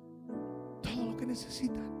mucho. Todo lo que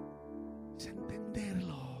necesitan es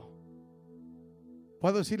entenderlo.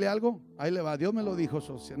 ¿Puedo decirle algo? Ahí le va. Dios me lo dijo,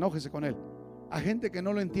 enójese con él. Hay gente que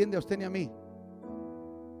no lo entiende a usted ni a mí.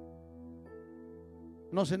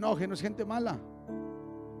 No se enoje, no es gente mala.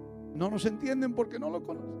 No nos entienden porque no lo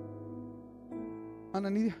conocen. Ana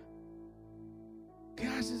Nidia, ¿qué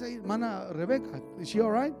haces ahí? Hermana Rebeca, ¿is she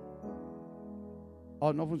all right?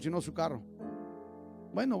 Oh, no funcionó su carro.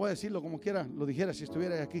 Bueno, voy a decirlo como quiera, lo dijera si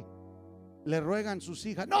estuviera aquí. Le ruegan sus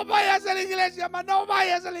hijas: no vayas a la iglesia, mamá, no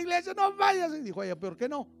vayas a la iglesia, no vayas. Y dijo ella: ¿por qué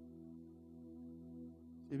no?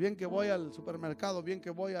 Y bien que voy al supermercado, bien que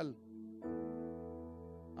voy al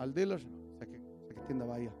dealer, o sea que tienda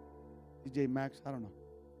vaya, DJ Maxx, I don't know,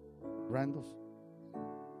 Randall's.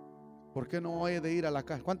 ¿Por qué no voy de ir a la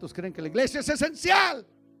casa? ¿Cuántos creen que la iglesia es esencial?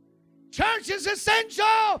 Church is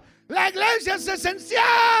essential. La iglesia es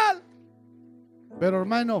esencial. Pero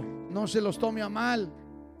hermano, no se los tome a mal.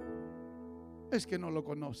 Es que no lo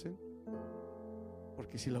conocen.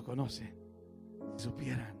 Porque si lo conocen, si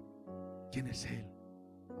supieran quién es Él,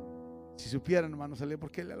 si supieran, hermano,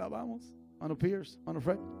 ¿por qué le alabamos? Hermano Pierce, hermano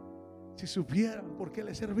Fred, si supieran por qué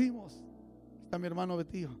le servimos. Está mi hermano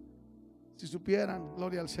Betío. Si supieran,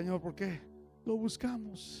 gloria al Señor, por qué lo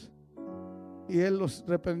buscamos. Y Él los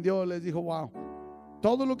reprendió, les dijo: wow,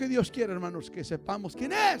 todo lo que Dios quiere, hermanos, que sepamos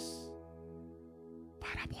quién es,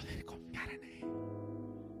 para poder confiar en Él.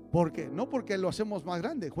 ¿Por qué? No porque lo hacemos más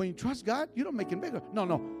grande. When you trust God, you don't make him bigger.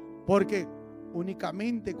 No, porque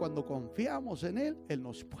únicamente cuando confiamos en Él, Él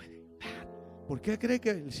nos puede dar. ¿Por qué cree que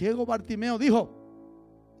el ciego Bartimeo dijo: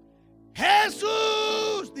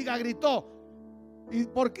 Jesús? Diga, gritó. Y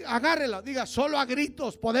porque, agárrela, diga: solo a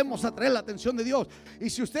gritos podemos atraer la atención de Dios. Y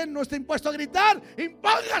si usted no está impuesto a gritar,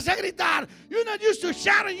 impóngase a gritar. You're not used to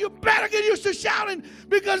shouting, you better get used to shouting,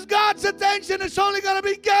 because God's attention is only going to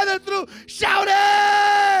be gathered through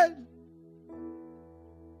shouting.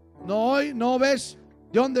 No ves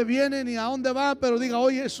de dónde viene ni a dónde va, pero diga: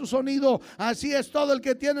 oye, es su sonido. Así es todo el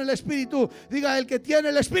que tiene el Espíritu. Diga: el que tiene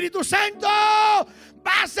el Espíritu Santo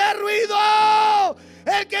va a hacer ruido.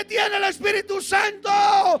 El que tiene el Espíritu Santo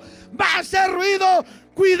va a hacer ruido.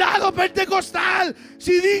 Cuidado, pentecostal,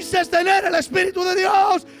 si dices tener el Espíritu de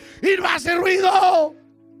Dios y no hace ruido.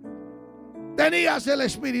 Tenías el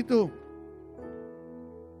Espíritu.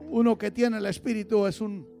 Uno que tiene el Espíritu es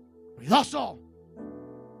un ruidoso.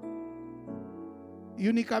 Y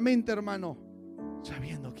únicamente, hermano,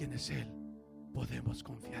 sabiendo quién es Él, podemos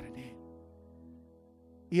confiar en Él.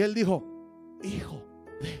 Y Él dijo: hijo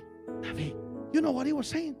de David. You know what he was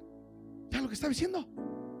saying? ¿Sabes lo que está diciendo?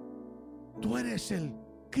 Tú eres el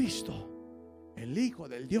Cristo, el Hijo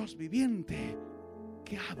del Dios viviente,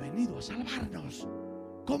 que ha venido a salvarnos.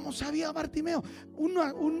 ¿Cómo sabía Bartimeo?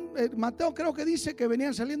 Mateo creo que dice que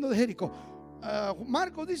venían saliendo de Jericó.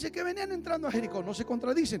 Marcos dice que venían entrando a Jericó. No se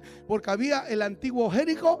contradicen, porque había el antiguo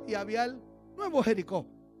Jericó y había el nuevo Jericó.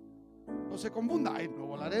 No se confunda. Hay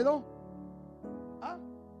Nuevo Laredo,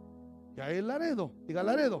 y hay el Laredo. Diga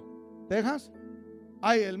Laredo, Texas.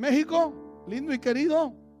 Hay el México lindo y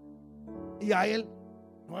querido, y hay el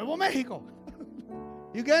Nuevo México.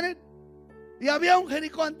 You get it? Y había un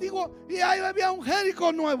Jericó antiguo y ahí había un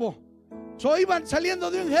Jericó nuevo. Iban saliendo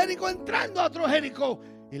de un Jericó, entrando a otro Jericó.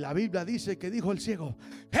 Y la Biblia dice que dijo el ciego: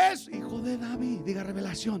 es hijo de David. Diga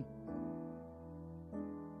revelación.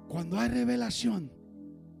 Cuando hay revelación,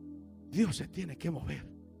 Dios se tiene que mover.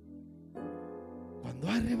 Cuando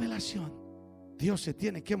hay revelación, Dios se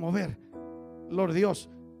tiene que mover. Lord Dios,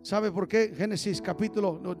 ¿sabe por qué? Génesis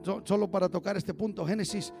capítulo, solo para tocar este punto,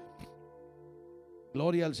 Génesis,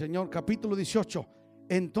 gloria al Señor, capítulo 18.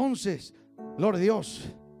 Entonces, Lord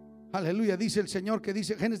Dios, aleluya, dice el Señor, que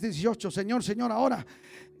dice Génesis 18: Señor, Señor, ahora,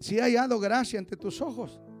 si he hallado gracia ante tus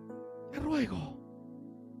ojos, te ruego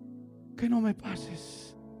que no me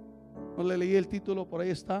pases. No le leí el título, por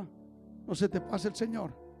ahí está. No se te pase el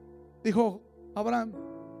Señor. Dijo Abraham: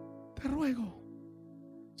 te ruego,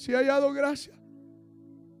 si he hallado gracia,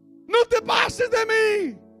 no te pases de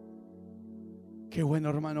mí. Qué bueno,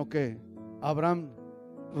 hermano, que Abraham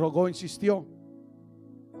rogó, insistió.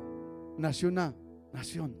 Nació una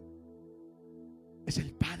nación. Es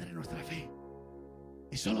el padre de nuestra fe.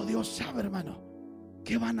 Y solo Dios sabe, hermano,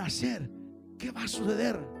 qué van a hacer, qué va a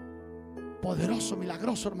suceder. Poderoso,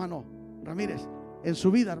 milagroso, hermano Ramírez, en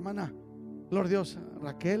su vida, hermana. Gloria a Dios.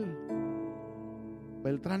 Raquel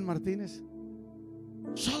Beltrán Martínez.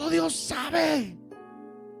 Solo Dios sabe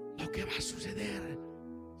lo que va a suceder.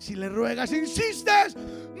 Si le ruegas, insistes: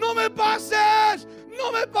 no me pases,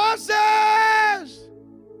 no me pases.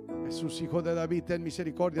 Es Jesús, Hijo de David, ten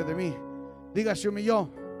misericordia de mí. Diga, se humilló.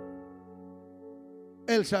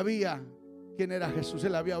 Él sabía quién era Jesús,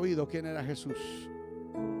 él había oído quién era Jesús.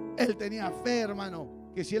 Él tenía fe, hermano,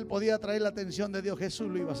 que si él podía traer la atención de Dios, Jesús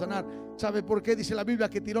lo iba a sanar. ¿Sabe por qué? Dice la Biblia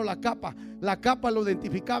que tiró la capa. La capa lo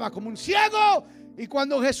identificaba como un ciego. Y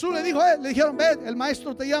cuando Jesús le dijo, le dijeron, ven, el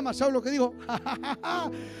maestro te llama. ¿Sabe lo que dijo?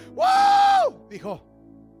 ¡Wow! Dijo,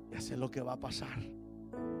 ya sé lo que va a pasar.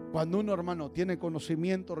 Cuando uno, hermano, tiene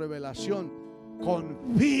conocimiento, revelación,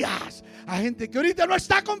 confías. A gente que ahorita no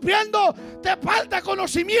está confiando, te falta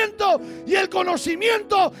conocimiento, y el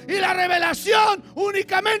conocimiento y la revelación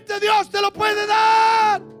únicamente Dios te lo puede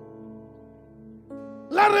dar.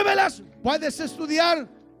 La revelación. Puedes estudiar,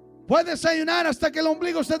 puedes ayunar hasta que el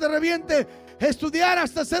ombligo se te reviente, estudiar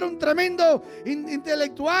hasta ser un tremendo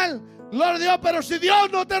intelectual, gloria a Dios, pero si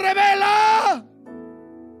Dios no te revela,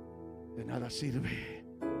 de nada sirve.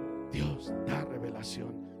 Dios da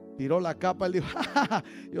revelación. Tiró la capa, él dijo,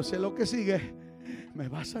 yo sé lo que sigue, me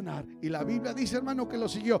va a sanar. Y la Biblia dice, hermano, que lo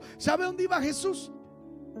siguió. ¿Sabe dónde iba Jesús?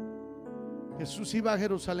 Jesús iba a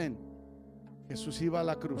Jerusalén, Jesús iba a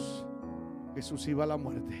la cruz, Jesús iba a la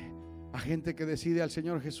muerte. A gente que decide al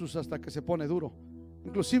Señor Jesús hasta que se pone duro.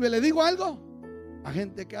 Inclusive le digo algo, a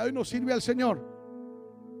gente que hoy no sirve al Señor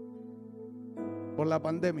por la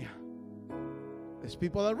pandemia. There's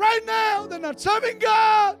people that right now they're not serving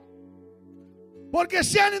God, porque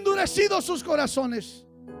se han endurecido sus corazones.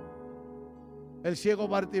 El ciego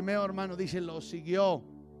Bartimeo, hermano, dice, lo siguió.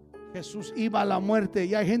 Jesús iba a la muerte.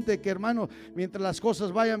 Y hay gente que, hermano, mientras las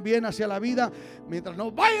cosas vayan bien hacia la vida, mientras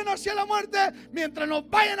no vayan hacia la muerte, mientras no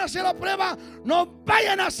vayan hacia la prueba, no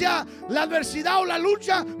vayan hacia la adversidad o la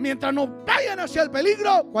lucha, mientras no vayan hacia el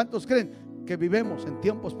peligro. ¿Cuántos creen que vivimos en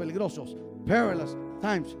tiempos peligrosos? Perilous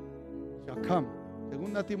times shall come.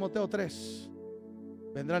 Segunda Timoteo 3.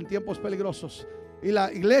 Vendrán tiempos peligrosos. Y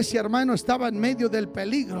la iglesia, hermano, estaba en medio del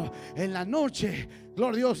peligro. En la noche,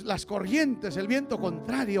 gloria a Dios, las corrientes, el viento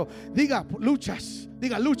contrario. Diga luchas,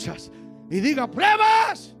 diga luchas, y diga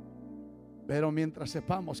pruebas. Pero mientras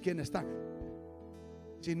sepamos quién está,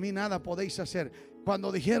 sin mí nada podéis hacer.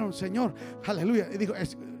 Cuando dijeron, Señor, aleluya, y dijo,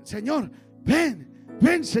 Señor, ven,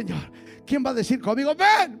 ven, Señor. ¿Quién va a decir conmigo?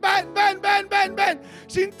 Ven, ven, ven, ven, ven, ven.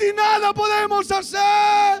 Sin ti nada podemos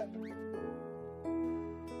hacer.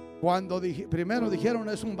 Cuando primero dijeron,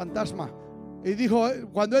 es un fantasma. Y dijo,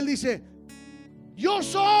 cuando él dice, yo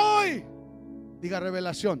soy, diga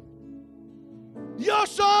revelación. Yo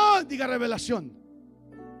soy, diga revelación.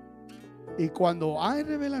 Y cuando hay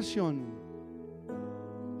revelación,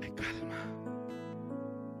 hay calma,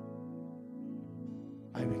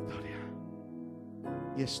 hay victoria.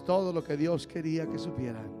 Y es todo lo que Dios quería que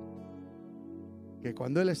supieran, que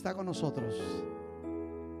cuando Él está con nosotros,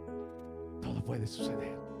 todo puede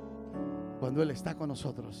suceder. Cuando Él está con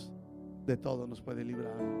nosotros, de todo nos puede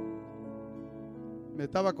librar. Me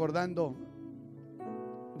estaba acordando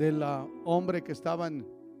del hombre que estaban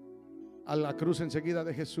a la cruz enseguida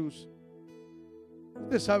de Jesús.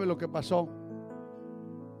 Usted sabe lo que pasó.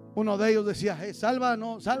 Uno de ellos decía,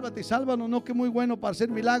 sálvanos, sálvate y sálvanos, no, que muy bueno para hacer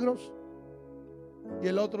milagros. Y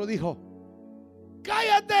el otro dijo,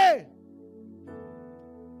 cállate.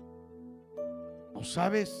 ¿No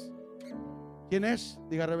sabes quién es?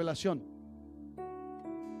 Diga revelación.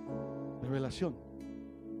 Revelación.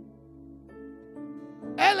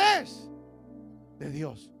 Él es de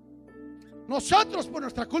Dios. Nosotros por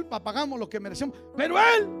nuestra culpa pagamos lo que merecemos, pero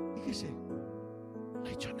Él, fíjese, no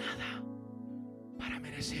ha hecho nada para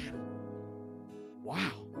merecer.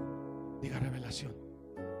 Wow. Diga revelación.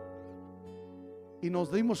 Y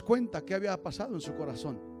nos dimos cuenta que había pasado en su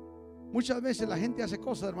corazón. Muchas veces la gente hace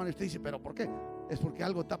cosas, hermano, y usted dice, ¿pero por qué? Es porque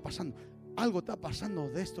algo está pasando. Algo está pasando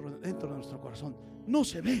dentro de nuestro corazón. No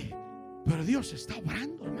se ve, pero Dios está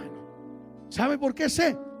obrando, hermano. ¿Sabe por qué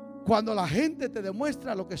sé? Cuando la gente te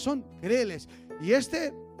demuestra lo que son, créeles. Y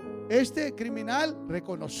este criminal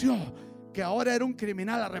reconoció que ahora era un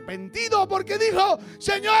criminal arrepentido, porque dijo,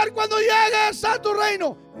 Señor, cuando llegues a tu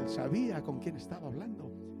reino. Él sabía con quién estaba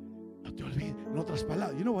hablando. No te olvides. En otras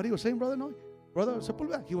palabras, you know what he was saying, brother? No, brother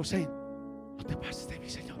Sepúlveda, he was saying, no te pases de mí,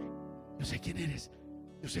 Señor. Yo sé quién eres.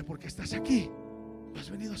 Yo sé por qué estás aquí. Tú has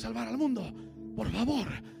venido a salvar al mundo. Por favor,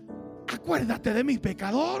 acuérdate de mí,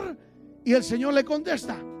 pecador. Y el Señor le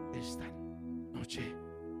contesta, esta noche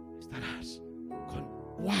estarás con...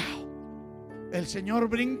 Wow. El Señor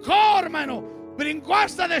brincó, hermano. Brincó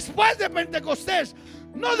hasta después de Pentecostés.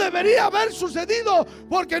 No debería haber sucedido,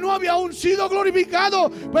 porque no había aún sido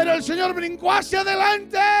glorificado. Pero el Señor brincó hacia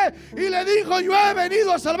adelante y le dijo, yo he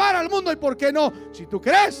venido a salvar al mundo. ¿Y por qué no? Si tú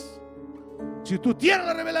crees, si tú tienes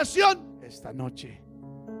la revelación, esta noche.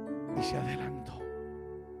 Y se adelantó.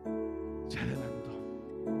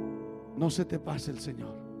 no se te pase el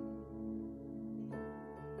Señor.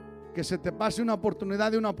 Que se te pase una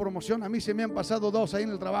oportunidad de una promoción. A mí se me han pasado 2 ahí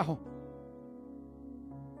en el trabajo,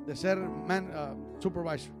 de ser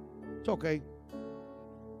supervisor. It's okay.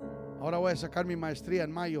 Ahora voy a sacar mi maestría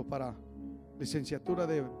en mayo para licenciatura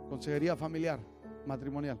de consejería familiar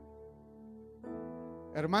matrimonial.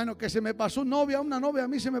 Hermano, que se me pasó una novia, a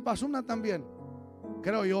mí se me pasó una también.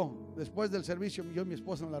 Creo yo, después del servicio, yo y mi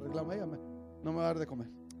esposa no la arreglamos. Ella no me va a dar de comer.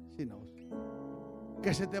 Sí, no.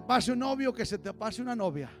 Que se te pase un novio, que se te pase una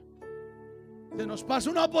novia. Se nos pasa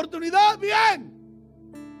una oportunidad, bien.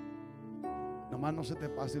 Nomás no se te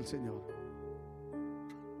pase el Señor.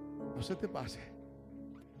 No se te pase.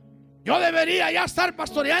 Yo debería ya estar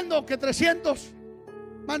pastoreando que 300.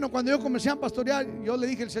 Mano, cuando yo comencé a pastorear, yo le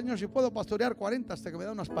dije al Señor, si puedo pastorear 40 hasta que me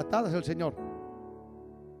da unas patadas el Señor.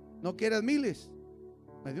 ¿No quieres miles?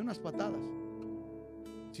 Me dio unas patadas.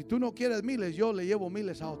 Si tú no quieres miles, yo le llevo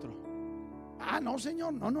miles a otro. Ah, no,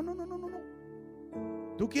 Señor, no.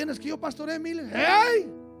 ¿Tú quieres que yo pastoree miles?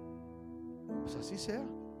 ¡Ey! Pues así sea.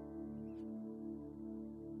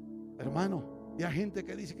 Hermano, y hay gente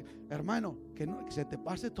que dice, hermano, que se te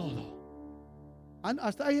pase todo.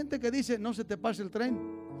 Hasta hay gente que dice, no se te pase el tren.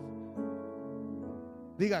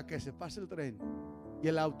 Diga que se pase el tren, y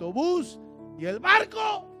el autobús, y el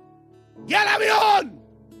barco, y el avión.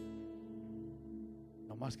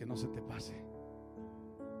 No más que no se te pase.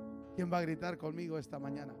 ¿Quién va a gritar conmigo esta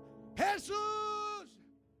mañana? Jesús.